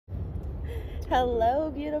Hello,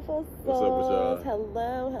 beautiful souls. What's up with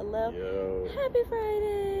y'all? Hello. Yo. Happy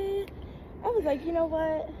Friday. I was like, you know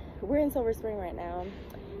what? We're in Silver Spring right now,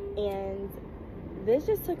 and this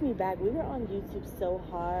just took me back. We were on YouTube so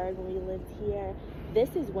hard when we lived here.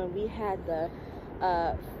 This is when we had the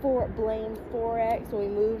blame Forex when we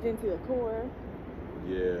moved into the core.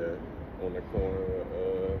 Yeah, on the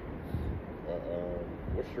corner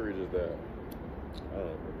what street is that? I don't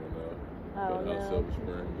even know. Oh, but no. Silver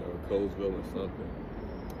Spring, Colesville or something.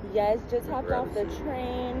 Yes, just hopped off the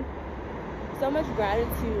train. So much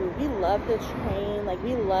gratitude. We love the train. Like,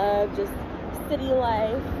 we love just city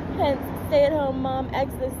life. Hence, stay-at-home mom,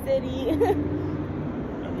 exit city.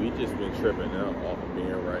 And we just been tripping out off of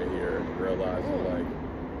being right here, realizing like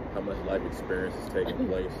how much life experience is taking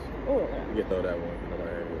place. Oh. You can throw that one in my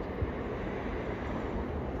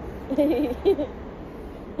area.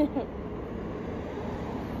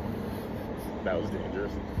 That was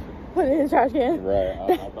dangerous. Put it in the trash can. Right.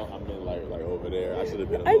 I thought I meant like over there. I should have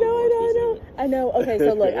been. I know. Okay,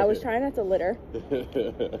 so look, I was trying not to litter.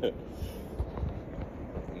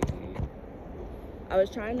 I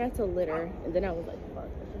was trying not to litter, and then I was like, fuck,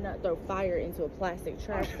 I should not throw fire into a plastic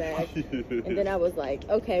trash bag. And then I was like,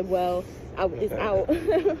 okay, well, it's out.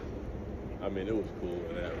 I mean, it was cool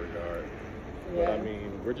in that regard. Yeah. But I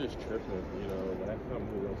mean, we're just tripping, you know. Last time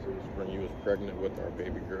we went to Silver Spring, you was pregnant with our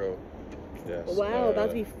baby girl. That's, wow, about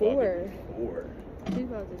to be 4. About to be 4. She's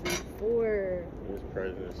about to be 4. It was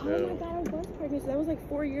pregnant as hell. Oh my god, I was pregnant. So that was like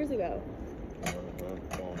 4 years ago. On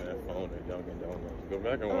that phone at Dunkin' Donuts. Go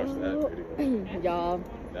back and watch that video. Y'all.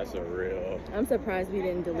 That's a real. I'm surprised we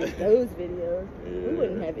didn't delete those videos. Yeah. We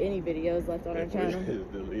wouldn't have any videos left on our channel. We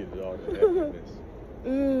just deleted all the happiness.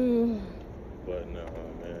 But no,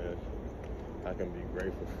 man. I can be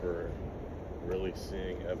grateful for really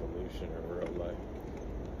seeing evolution in real life.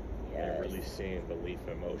 Yes. And really seeing belief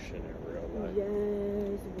in motion in real life.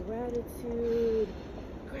 Yes, gratitude.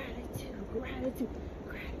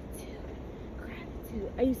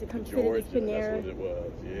 I used to come sit at this Panera. That's what it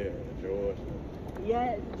was, yeah, Georgia.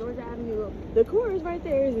 Yes, Georgia Avenue. The core is right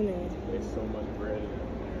there, isn't it? There's so much bread in there.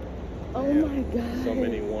 Oh my god. So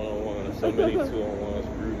many one-on-ones, so many two-on-ones,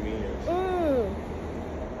 group meetings.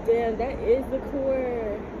 Damn, that is the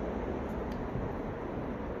core.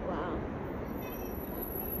 Wow.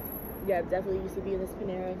 Yeah, I definitely used to be in this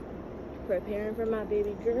Panera preparing for my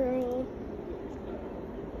baby girl.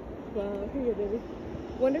 Wow, here you go, baby.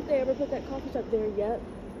 Wonder if they ever put that coffee shop there yet.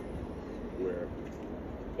 Where?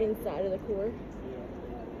 Inside of the core.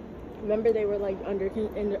 Remember they were like under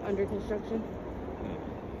construction?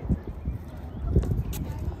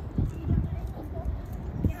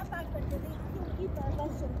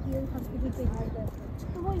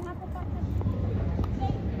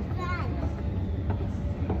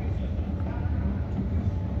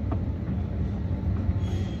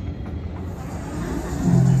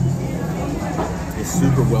 It's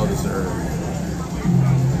super well deserved.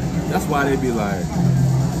 That's why they be like,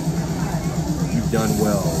 you've done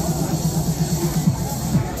well,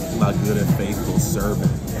 my good and faithful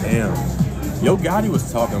servant. Damn. Yo Gotti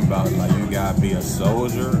was talking about like you gotta be a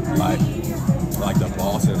soldier, like the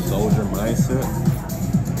boss and soldier mindset.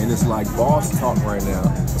 And it's like boss talk right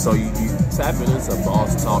now. So you tapping into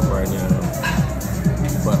boss talk right now.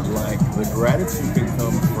 But like the gratitude can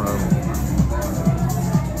come from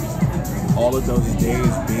all of those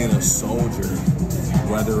days being a soldier,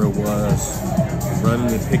 whether it was running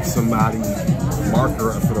to pick somebody's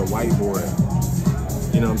marker up for the whiteboard,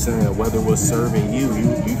 you know what I'm saying? Whether it was serving you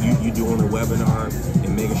doing a webinar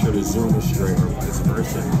and making sure the Zoom is straight, or vice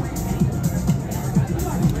versa.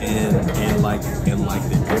 And like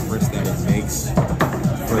the difference that it makes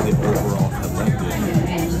for the overall collective,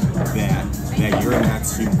 that you're not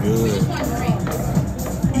too good,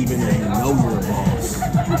 even though you know you're a boss,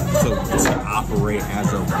 to operate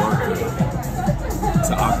as a worker,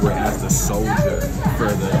 to operate as the soldier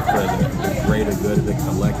for the greater good of the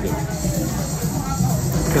collective.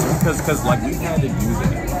 Because like we had to do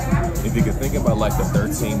that. If you could think about like the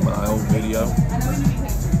 13-mile video,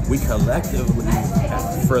 we collectively,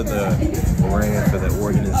 for the brand, for the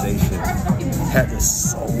organization, had to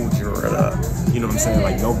soldier it up. You know what I'm saying?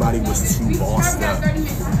 Like nobody was too bossed up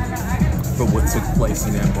for what took place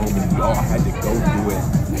in that moment. We all had to go through it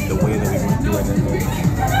the way that we went through it in that moment.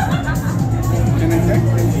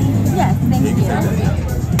 Yes, thank you.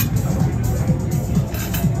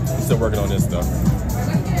 I'm still working on this stuff.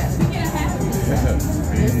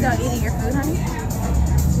 You're still eating your food, honey?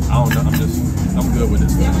 I don't know. I'm good with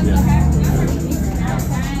this stuff. Yeah.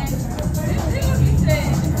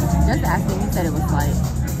 Just asking. You said it was light.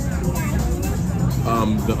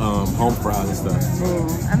 The home fries and stuff.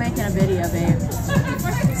 I'm making a video, babe.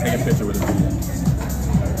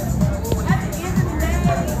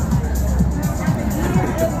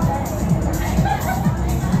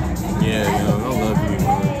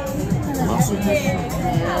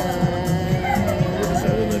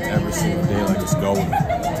 golden.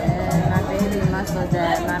 And my baby muscle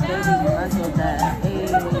dad. My baby muscle dad. Hey.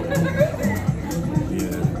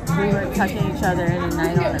 Yeah. We were tucking each other in the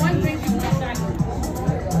night on the beach.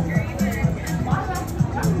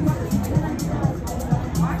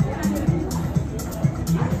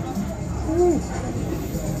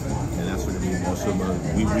 And that's what the emotional mode.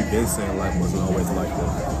 We've been saying life wasn't always like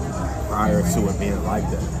that prior to it being like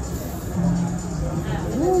that.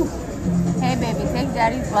 Woo. Hey baby, take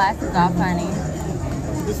daddy's glasses off, honey.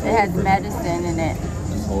 Just It has medicine in it.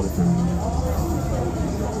 Just hold it for me.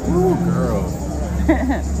 Woo, girl.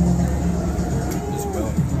 It's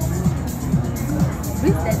wet. We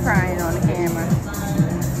stay crying on the camera.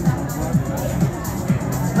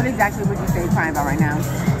 What exactly would you say crying about right now?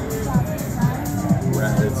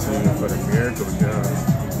 Gratitude for the miracle of God.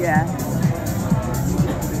 Yeah.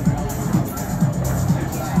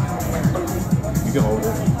 You can hold it.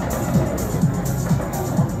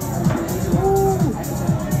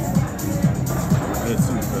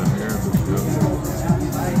 Gratitude for the miracle of God.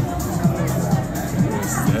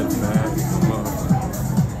 Steadfast.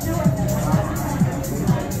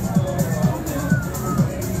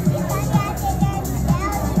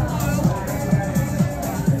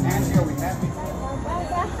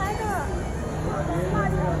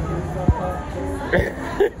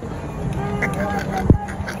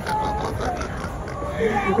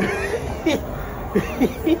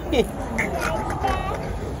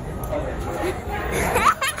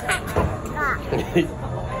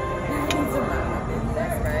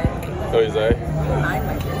 What is that? Mine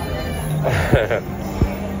might be.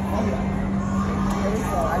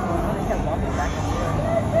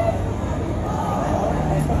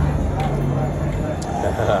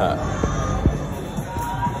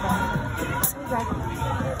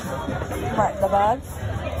 What, the bugs?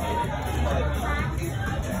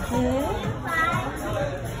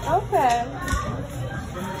 Okay.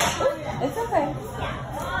 It's okay.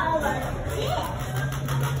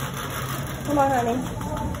 Come on, honey.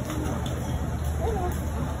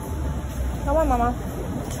 Come on, Mama.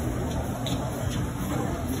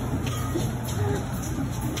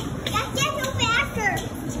 Get no faster.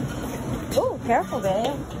 Ooh, careful,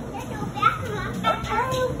 babe. Get no faster, Mom. Okay.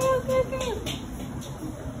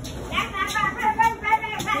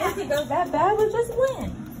 Yes, it goes that bad. We just win.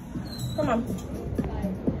 Come on.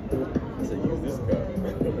 So use this cup.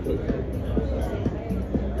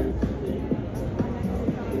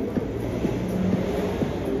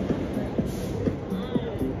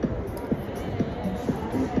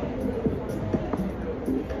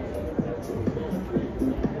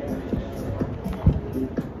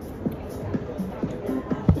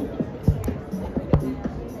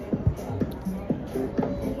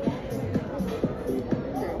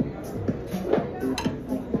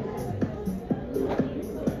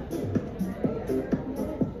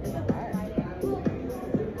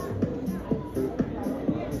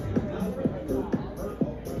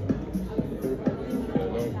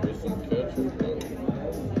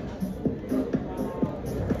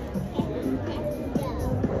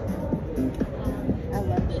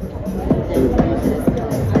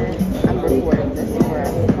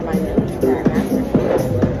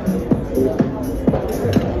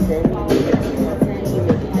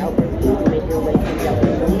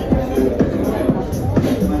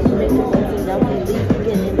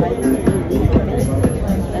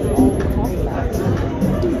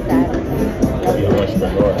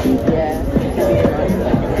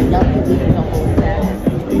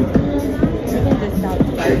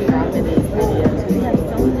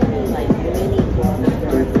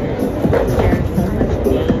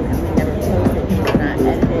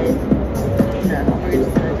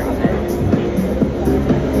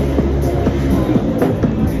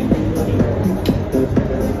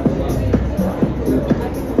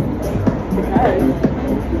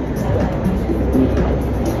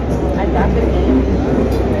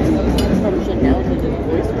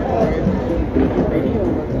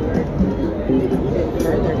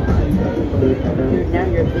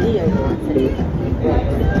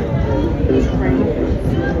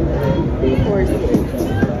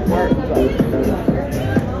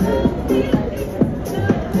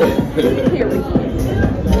 Here we go.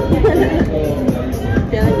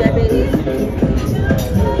 Feeling good, baby?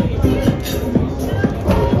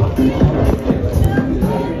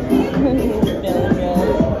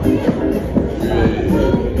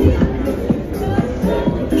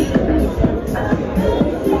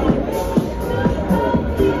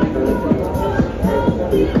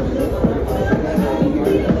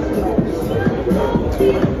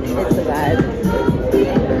 It's a vibe.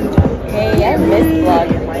 Hey, I miss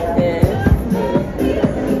vlogging like this.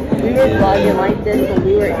 We were vlogging like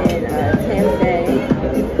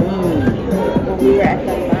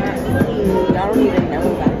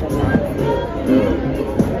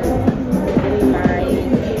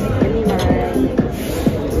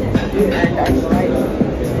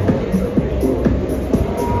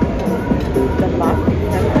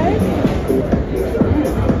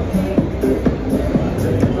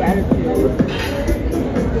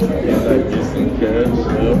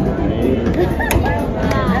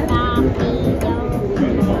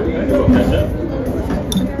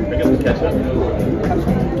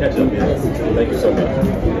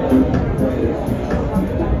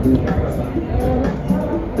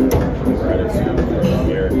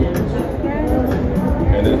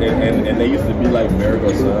they used to be like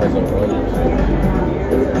Marigold Sons or Brothers.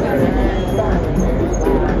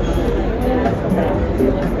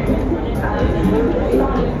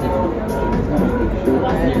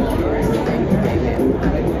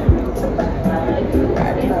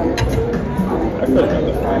 I could have got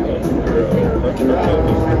the final girl.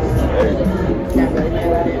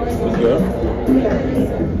 What's good?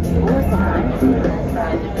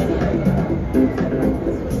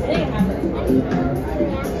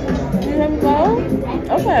 You want to go?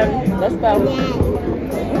 Okay, let's go.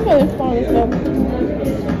 Okay, let's go. Let's go.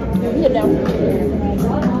 Get down.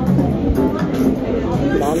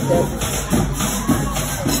 Mom said.